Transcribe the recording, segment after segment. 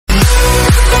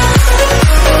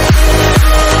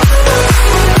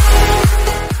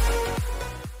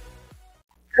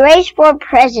Grace for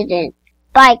President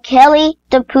by Kelly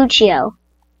DiPuccio.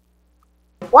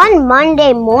 One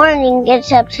Monday morning in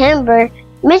September,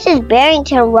 Mrs.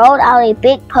 Barrington rolled out a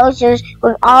big poster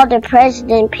with all the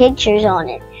president pictures on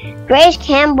it. Grace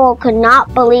Campbell could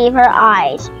not believe her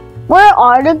eyes. Where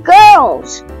are the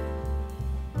girls?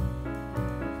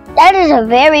 That is a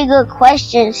very good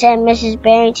question, said Mrs.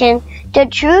 Barrington. The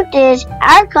truth is,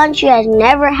 our country has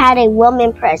never had a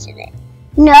woman president.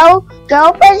 No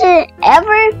girl president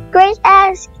ever? Grace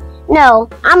asked. No,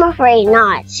 I'm afraid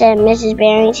not, said Mrs.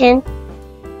 Barrington.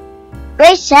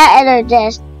 Grace sat at her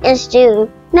desk and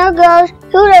stewed. No girls,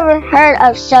 who'd ever heard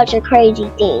of such a crazy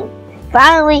thing?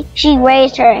 Finally, she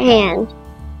raised her hand.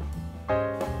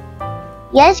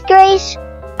 Yes, Grace?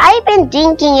 I've been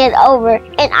thinking it over,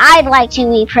 and I'd like to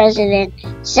be president.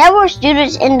 Several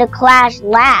students in the class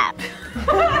laughed.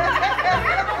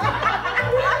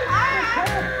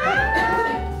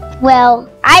 Well,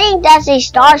 I think that's a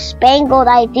star-spangled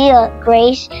idea,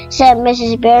 Grace, said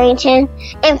Mrs. Barrington.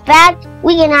 In fact,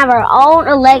 we can have our own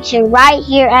election right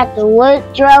here at the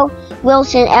Woodrow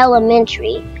Wilson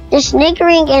Elementary. The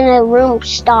snickering in the room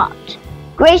stopped.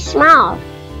 Grace smiled.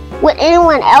 Would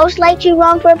anyone else like to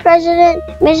run for president?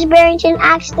 Mrs. Barrington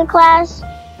asked the class.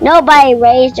 Nobody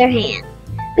raised their hand.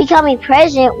 Becoming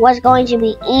president was going to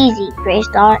be easy, Grace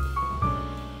thought.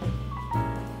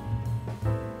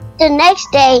 The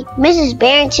next day, Mrs.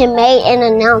 Barrington made an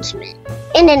announcement.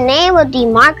 In the name of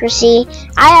democracy,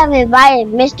 I have invited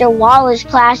Mr. Waller's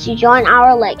class to join our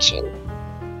election.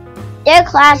 Their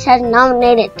class has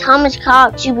nominated Thomas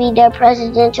Cobb to be their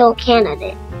presidential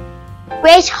candidate.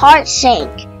 Grace's heart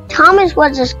sank. Thomas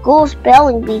was a school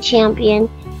spelling bee champion.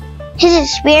 His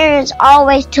experience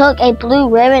always took a blue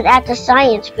ribbon at the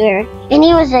science fair, and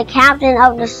he was the captain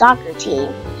of the soccer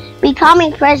team.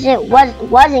 Becoming president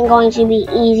wasn't going to be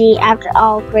easy after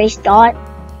all, Grace thought.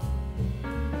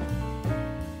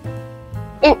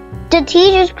 And the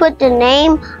teachers put the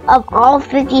name of all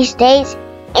 50 states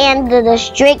and the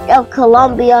District of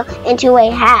Columbia into a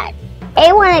hat.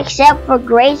 Everyone except for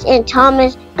Grace and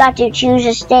Thomas got to choose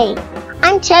a state.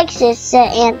 I'm Texas,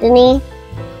 said Anthony.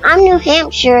 I'm New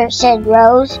Hampshire, said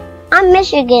Rose. I'm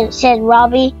Michigan, said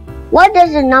Robbie. What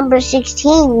does the number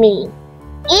 16 mean?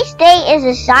 Each state is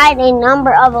assigned a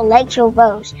number of electoral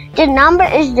votes. The number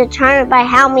is determined by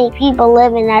how many people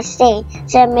live in that state,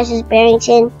 said Mrs.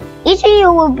 Barrington. Each of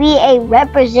you will be a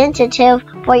representative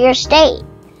for your state.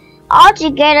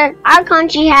 Altogether, our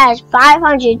country has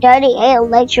 538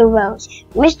 electoral votes.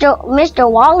 Mr.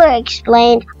 Waller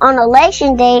explained. On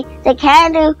election day, the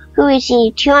candidate who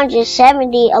received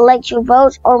 270 electoral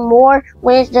votes or more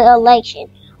wins the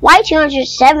election. Why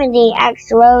 270?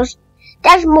 asked Rose.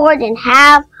 That's more than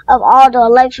half of all the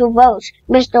electoral votes,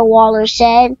 Mr. Waller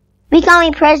said.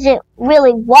 Becoming president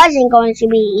really wasn't going to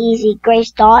be easy,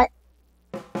 Grace thought.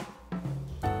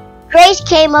 Grace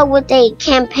came up with a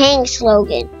campaign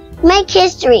slogan. Make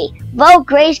history. Vote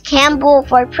Grace Campbell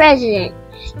for president.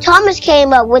 Thomas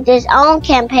came up with his own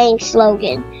campaign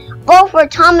slogan. Vote for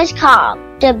Thomas Cobb,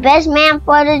 the best man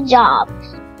for the job.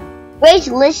 Grace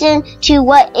listened to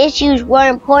what issues were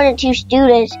important to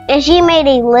students, and she made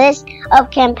a list of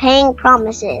campaign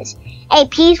promises. A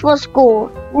peaceful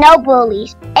school, no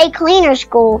bullies. A cleaner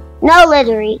school, no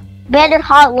littering. Better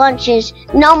hot lunches,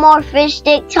 no more fish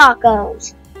stick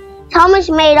tacos.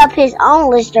 Thomas made up his own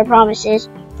list of promises.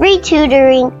 Free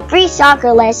tutoring, free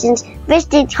soccer lessons, fish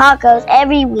stick tacos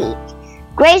every week.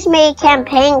 Grace made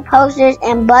campaign posters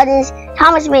and buttons.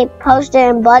 Thomas made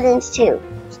posters and buttons too.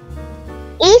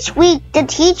 Each week, the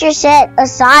teacher set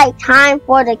aside time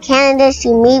for the candidates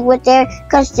to meet with their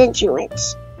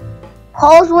constituents.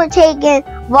 Polls were taken,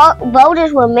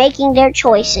 voters were making their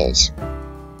choices.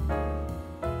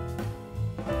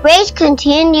 Grace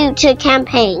continued to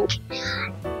campaign.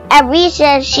 At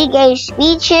recess, she gave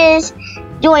speeches.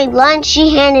 During lunch,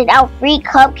 she handed out free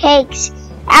cupcakes.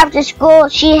 After school,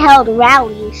 she held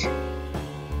rallies.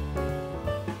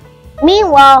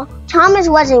 Meanwhile, Thomas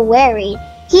wasn't worried.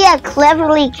 He had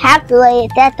cleverly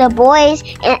calculated that the boys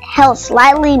held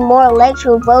slightly more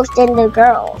electoral votes than the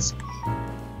girls.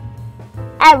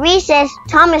 At recess,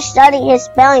 Thomas studied his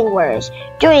spelling words.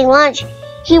 During lunch,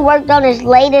 he worked on his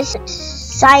latest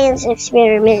science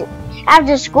experiment.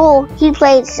 After school, he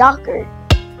played soccer.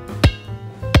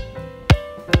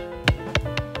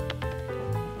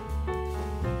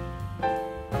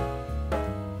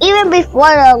 Even before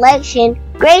the election,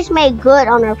 Grace made good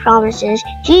on her promises.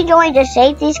 She joined the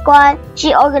safety squad,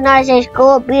 she organized a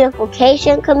school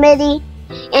beautification committee,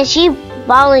 and she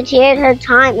volunteered her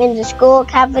time in the school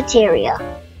cafeteria.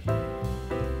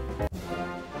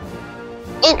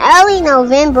 In early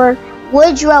November,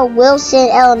 Woodrow Wilson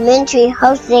Elementary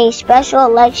hosted a special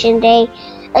election day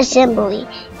assembly.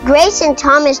 Grace and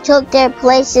Thomas took their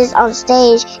places on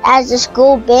stage as the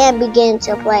school band began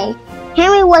to play.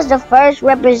 Henry was the first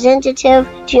representative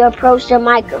to approach the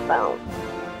microphone.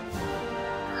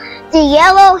 The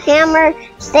Yellowhammer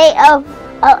State of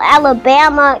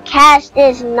Alabama cast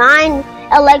its 9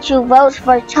 electoral votes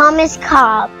for Thomas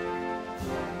Cobb.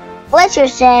 Fletcher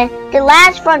said, the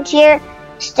last frontier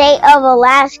state of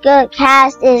Alaska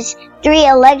cast its 3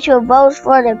 electoral votes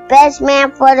for the best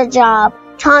man for the job,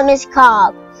 Thomas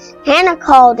Cobb. Hannah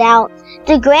called out,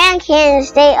 the Grand Canyon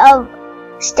state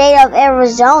of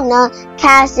Arizona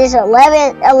cast its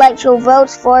 11 electoral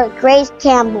votes for Grace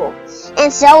Campbell.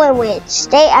 And so it went.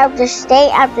 State after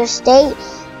state after state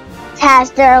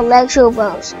cast their electoral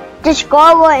votes. The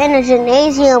scoreboard in the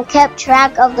gymnasium kept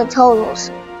track of the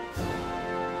totals.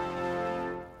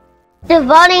 The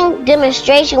voting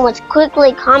demonstration was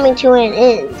quickly coming to an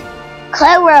end.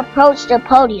 Clever approached the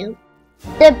podium.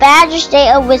 The Badger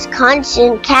State of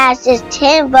Wisconsin cast its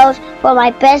 10 votes for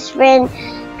my best friend,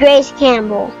 Grace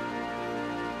Campbell.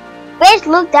 Grace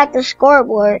looked at the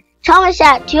scoreboard. Thomas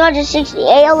had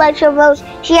 268 electoral votes.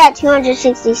 She had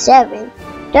 267.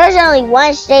 There was only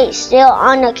one state still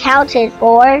unaccounted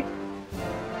for.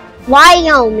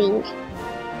 Wyoming.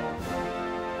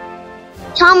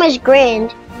 Thomas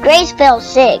grinned. Grace felt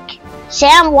sick.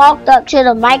 Sam walked up to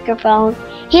the microphone.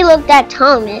 He looked at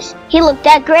Thomas. He looked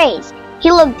at Grace.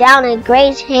 He looked down at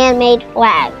Grace's handmade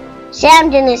flag. Sam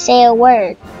didn't say a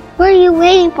word. What are you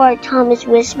waiting for? Thomas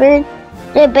whispered.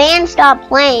 The band stopped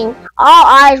playing. All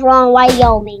eyes were on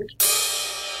Wyoming.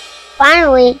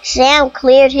 Finally, Sam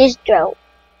cleared his throat.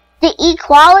 The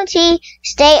Equality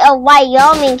State of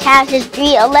Wyoming cast its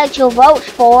 3 electoral votes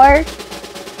for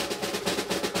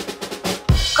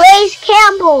Grace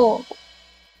Campbell.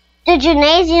 The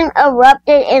gymnasium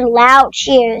erupted in loud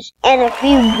cheers and a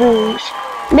few boos.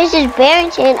 Mrs.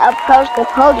 Barrington approached the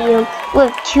podium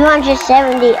with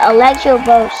 270 electoral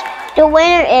votes. The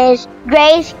winner is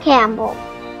Grace Campbell.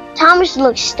 Thomas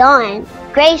looked stunned.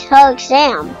 Grace hugged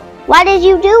Sam. Why did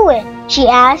you do it? She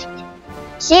asked.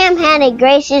 Sam handed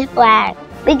Grace his flag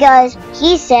because,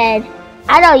 he said,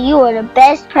 I thought you were the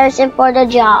best person for the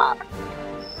job.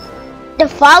 The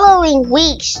following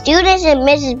week, students in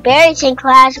Mrs. Barrington's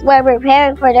class were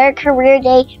preparing for their career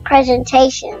day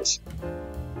presentations.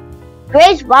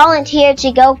 Grace volunteered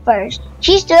to go first.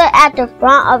 She stood at the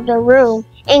front of the room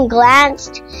and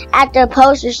glanced at the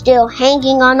poster still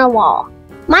hanging on the wall.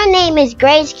 My name is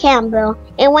Grace Campbell,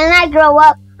 and when I grow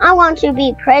up, I want to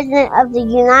be President of the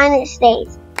United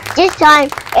States. This time,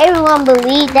 everyone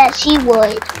believed that she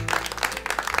would.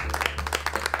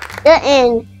 The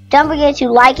end. Don't forget to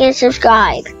like and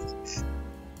subscribe.